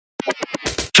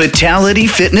Fatality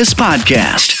Fitness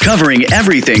Podcast, covering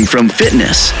everything from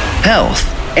fitness, health,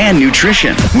 and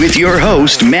nutrition, with your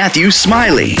host Matthew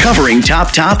Smiley, covering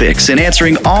top topics and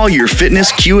answering all your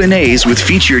fitness Q&As with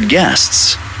featured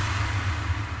guests.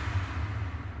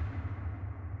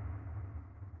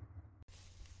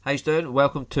 How you doing?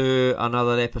 Welcome to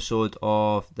another episode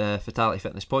of the Fatality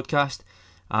Fitness Podcast,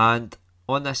 and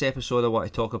on this episode I want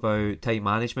to talk about time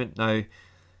management. Now,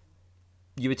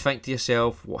 you would think to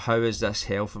yourself, well, how is this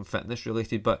health and fitness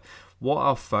related? But what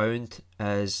I've found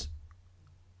is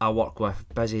I work with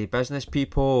busy business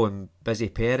people and busy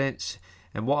parents,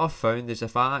 and what I've found is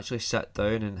if I actually sit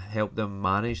down and help them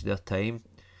manage their time,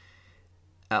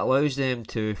 it allows them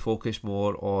to focus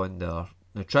more on their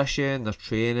nutrition, their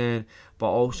training,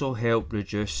 but also help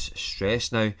reduce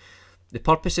stress. Now, the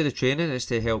purpose of the training is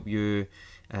to help you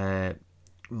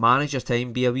manage your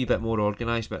time, be a wee bit more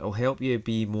organised, but it'll help you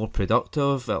be more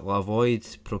productive, it'll avoid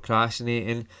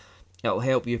procrastinating, it'll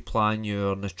help you plan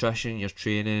your nutrition, your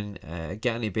training,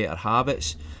 get into better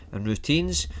habits and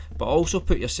routines, but also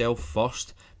put yourself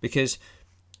first, because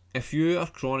if you are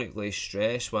chronically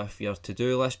stressed with your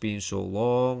to-do list being so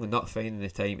long and not finding the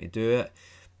time to do it,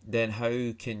 then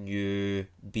how can you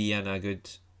be in a good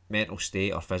mental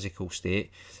state or physical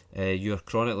state? You're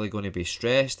chronically going to be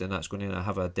stressed, and that's going to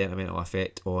have a detrimental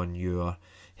effect on your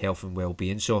health and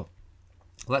well-being. So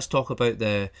let's talk about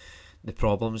the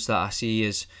problems that I see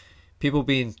is people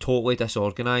being totally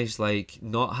disorganised, like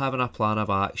not having a plan of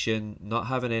action, not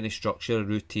having any structure,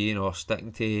 routine, or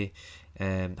sticking to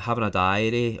having a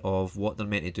diary of what they're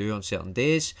meant to do on certain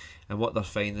days. And what they're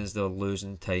finding is they're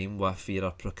losing time with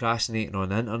either procrastinating on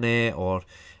the internet or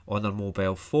on their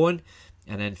mobile phone,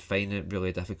 and then finding it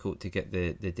really difficult to get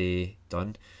the day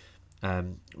done.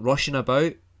 Rushing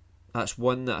about, that's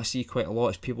one that I see quite a lot,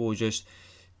 is people who just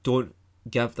don't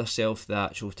give themselves the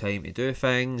actual time to do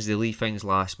things. They leave things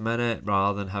last minute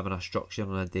rather than having a structure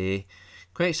on a day.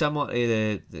 Quite similar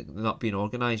to the not being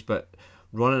organised, but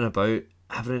running about,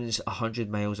 everything's 100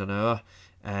 miles an hour.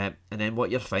 And then what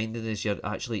you're finding is you're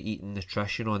actually eating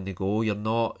nutrition on the go. You're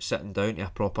not sitting down to a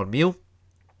proper meal.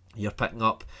 You're picking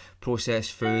up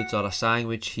processed foods or a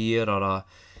sandwich here or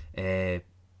a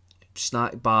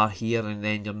snack bar here, and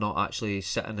then you're not actually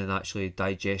sitting and actually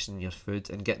digesting your food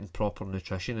and getting proper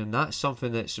nutrition. And that's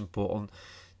something that's important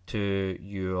to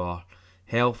your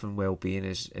health and well-being,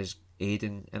 is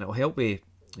aiding, and it'll help with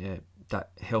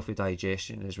that healthy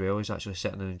digestion as well, as actually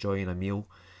sitting and enjoying a meal.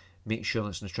 Make sure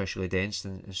it's nutritionally dense,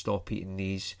 and stop eating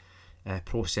these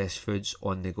processed foods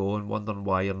on the go and wondering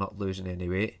why you're not losing any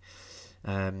weight.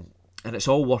 And it's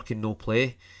all work and no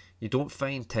play. You don't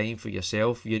find time for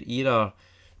yourself. You're either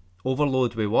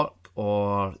overload with work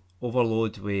or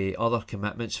overload with other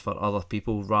commitments for other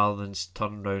people rather than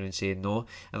turning around and saying no.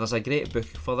 And there's a great book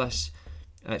for this.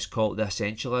 It's called The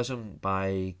Essentialism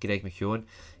by Greg McKeown.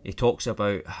 He talks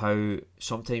about how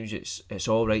sometimes it's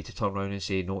all right to turn around and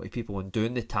say no to people and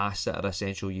doing the tasks that are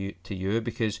essential to you,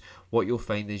 because what you'll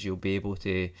find is you'll be able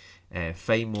to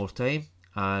find more time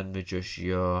and reduce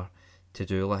your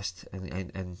to-do list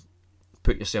and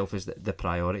put yourself as the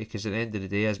priority. Because at the end of the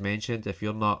day, as mentioned, if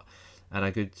you're not in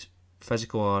a good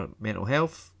physical or mental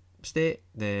health state,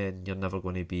 then you're never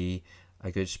going to be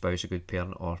a good spouse, a good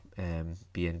parent, or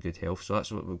be in good health. So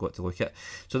that's what we've got to look at.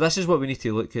 So this is what we need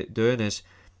to look at doing, is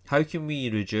how can we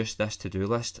reduce this to-do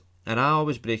list? And I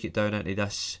always break it down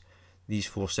into these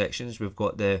four sections. We've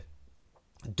got the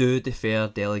do, defer,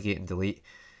 delegate, and delete.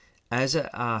 Is it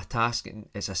a task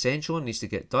it's essential and needs to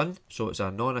get done? So it's a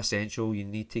non-essential, you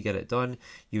need to get it done,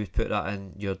 you would put that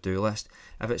in your do list.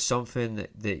 If it's something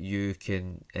that you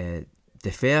can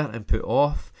defer and put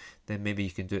off, then maybe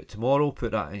you can do it tomorrow,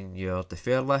 put that in your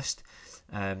defer list.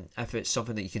 If it's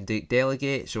something that you can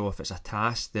delegate, so if it's a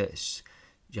task that's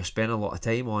you're spending a lot of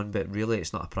time on but really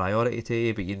it's not a priority to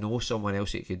you, but you know someone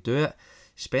else that could do it,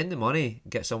 spend the money,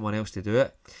 get someone else to do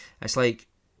it. It's like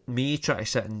me trying to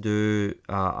sit and do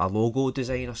a logo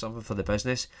design or something for the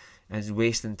business and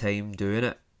wasting time doing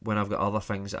it when I've got other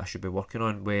things that I should be working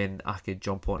on, when I could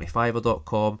jump onto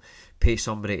Fiverr.com, pay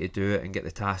somebody to do it and get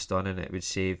the task done, and it would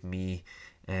save me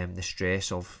the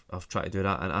stress of trying to do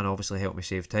that, and obviously help me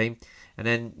save time. And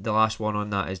then the last one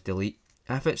on that is delete.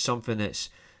 If it's something that's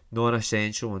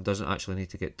non-essential and doesn't actually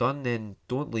need to get done, then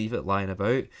don't leave it lying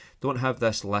about. Don't have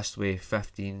this list with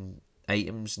 15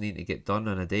 items need to get done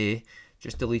in a day.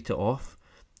 Just delete it off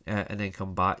and then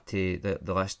come back to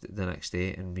the list the next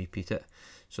day and repeat it.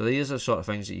 So these are the sort of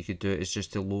things that you could do, is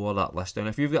just to lower that list down.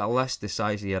 If you've got a list the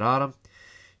size of your arm,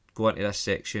 go into this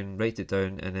section, write it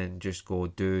down, and then just go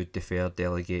do, defer,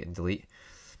 delegate, and delete.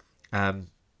 The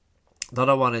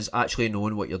other one is actually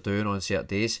knowing what you're doing on certain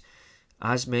days.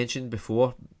 as mentioned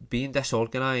before, being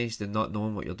disorganised and not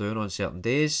knowing what you're doing on certain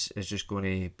days is just going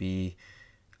to be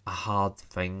a hard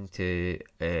thing to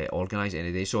organise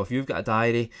any day. So if you've got a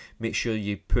diary, make sure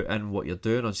you put in what you're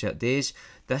doing on certain days.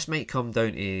 This might come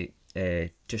down to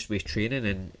just with training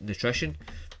and nutrition.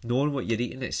 Knowing what you're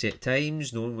eating at set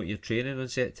times, knowing what you're training on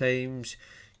set times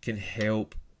can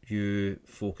help you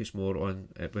focus more on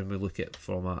when we look at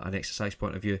from an exercise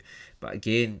point of view. But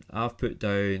again, I've put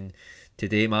down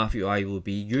today my FUI will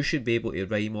be, you should be able to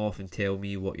rhyme off and tell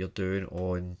me what you're doing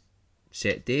on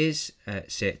set days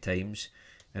at set times,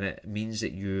 and it means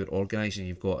that you're organised and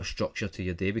you've got a structure to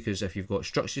your day, because if you've got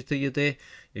structure to your day,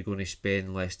 you're going to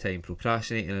spend less time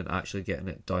procrastinating and actually getting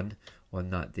it done on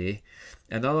that day.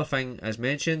 Another thing, as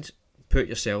mentioned, put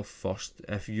yourself first.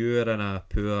 If you're in a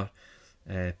poor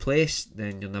place,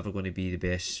 then you're never going to be the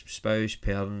best spouse,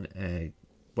 parent,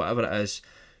 whatever it is.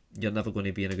 You're never going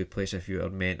to be in a good place if you are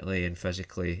mentally and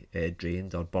physically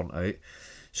drained or burnt out.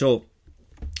 So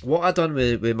what I done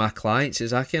with my clients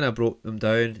is I kind of broke them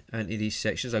down into these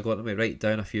sections. I got them to write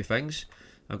down a few things.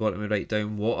 I got them to write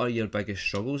down what are your biggest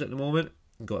struggles at the moment,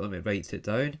 and got them to write it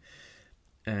down,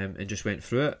 and just went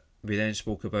through it. We then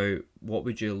spoke about what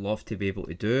would you love to be able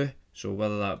to do. So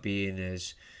whether that being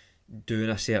is doing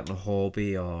a certain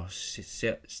hobby or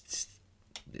saving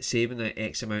the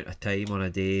X amount of time on a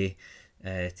day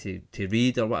to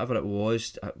read, or whatever it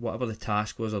was, whatever the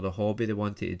task was or the hobby they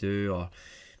wanted to do, or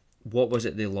what was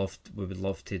it we would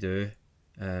love to do.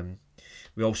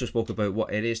 We also spoke about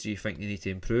what areas do you think you need to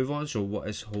improve on. So what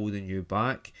is holding you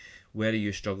back? Where are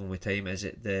you struggling with time? Is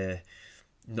it the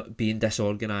not being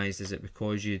disorganised? Is it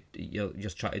because you're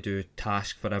just trying to do a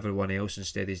task for everyone else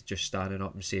instead of just standing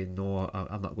up and saying no,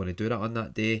 I'm not going to do that on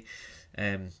that day,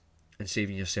 and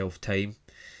saving yourself time?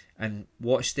 And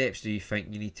what steps do you think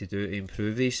you need to do to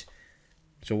improve these?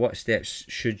 So what steps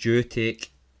should you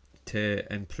take to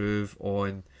improve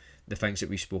on the things that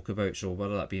we spoke about? So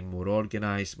whether that being more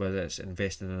organised, whether it's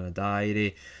investing in a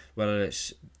diary, whether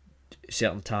it's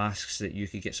certain tasks that you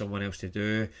could get someone else to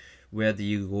do, where do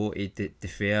you go to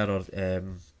defer or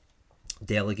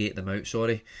delegate them out, So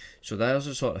there's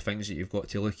the sort of things that you've got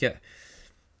to look at.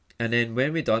 And then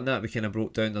when we done that, we kind of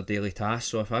broke down their daily tasks.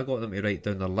 So if I got them to write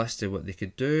down their list of what they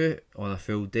could do on a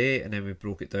full day, and then we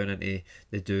broke it down into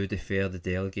the do, defer, the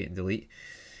delegate and delete.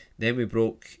 Then we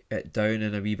broke it down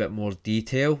in a wee bit more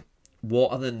detail.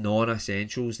 What are the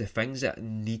non-essentials, the things that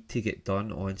need to get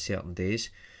done on certain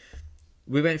days?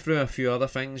 We went through a few other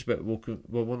things, but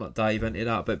we'll not dive into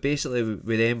that. But basically,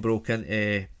 we then broke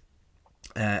into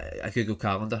a Google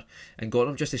Calendar and got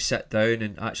them just to sit down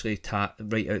and actually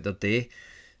write out their day.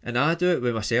 And I do it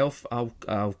with myself. I'll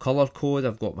colour code.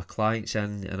 I've got my clients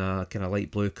in a kind of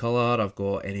light blue colour. I've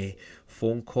got any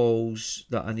phone calls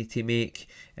that I need to make,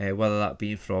 whether that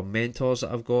being from mentors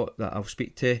that I've got that I'll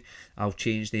speak to. I'll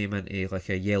change them into like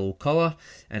a yellow colour.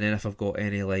 And then if I've got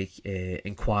any like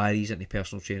inquiries into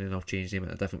personal training, I'll change them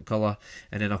into a different colour.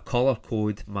 And then I'll colour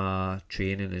code my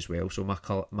training as well. So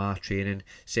my training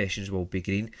sessions will be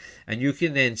green. And you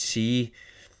can then see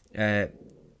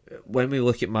when we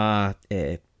look at my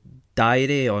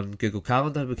diary on Google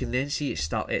Calendar, we can then see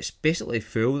it's basically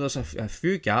full. There's a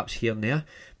few gaps here and there,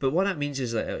 but what that means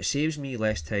is that it saves me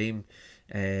less time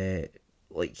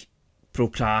like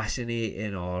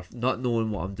procrastinating or not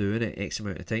knowing what I'm doing at X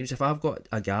amount of times. If I've got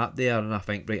a gap there and I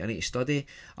think, right, I need to study,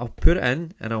 I'll put it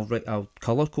in and I'll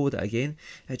colour code it again.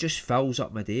 It just fills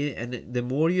up my day. And the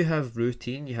more you have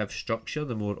routine, you have structure,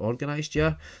 the more organised you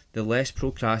are, the less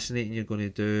procrastinating you're going to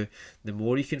do, the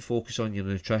more you can focus on your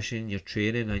nutrition, your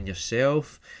training and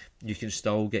yourself. You can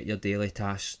still get your daily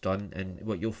tasks done, and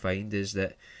what you'll find is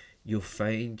that you'll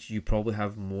find you probably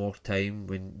have more time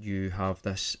when you have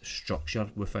this structure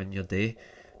within your day.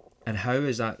 And how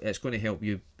is that? It's going to help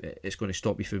you. It's going to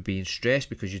stop you from being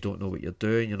stressed because you don't know what you're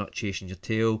doing. You're not chasing your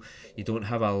tail. You don't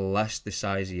have a list the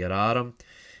size of your arm.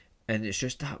 And it's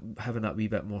just having that wee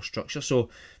bit more structure. So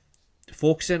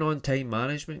focusing on time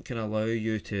management can allow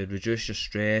you to reduce your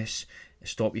stress,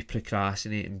 stop you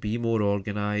procrastinating, be more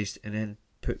organised, and then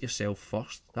put yourself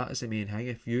first. That is the main thing.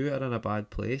 If you are in a bad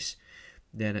place,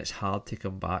 then it's hard to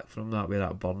come back from that with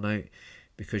that burnout,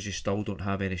 because you still don't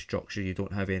have any structure, you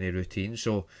don't have any routine.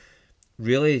 So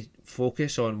really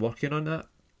focus on working on that,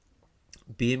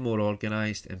 being more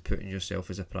organised and putting yourself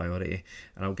as a priority,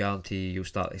 and I'll guarantee you'll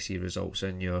start to see results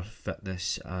in your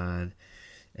fitness and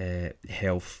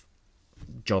health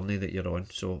journey that you're on.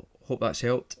 So hope that's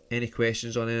helped. Any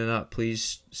questions on any of that,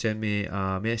 please send me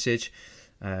a message.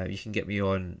 You can get me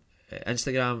on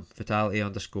Instagram,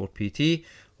 fatality_PT,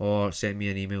 or send me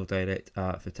an email direct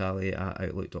at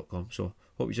fatality@outlook.com. So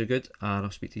hope you're good, and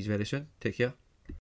I'll speak to you very soon. Take care.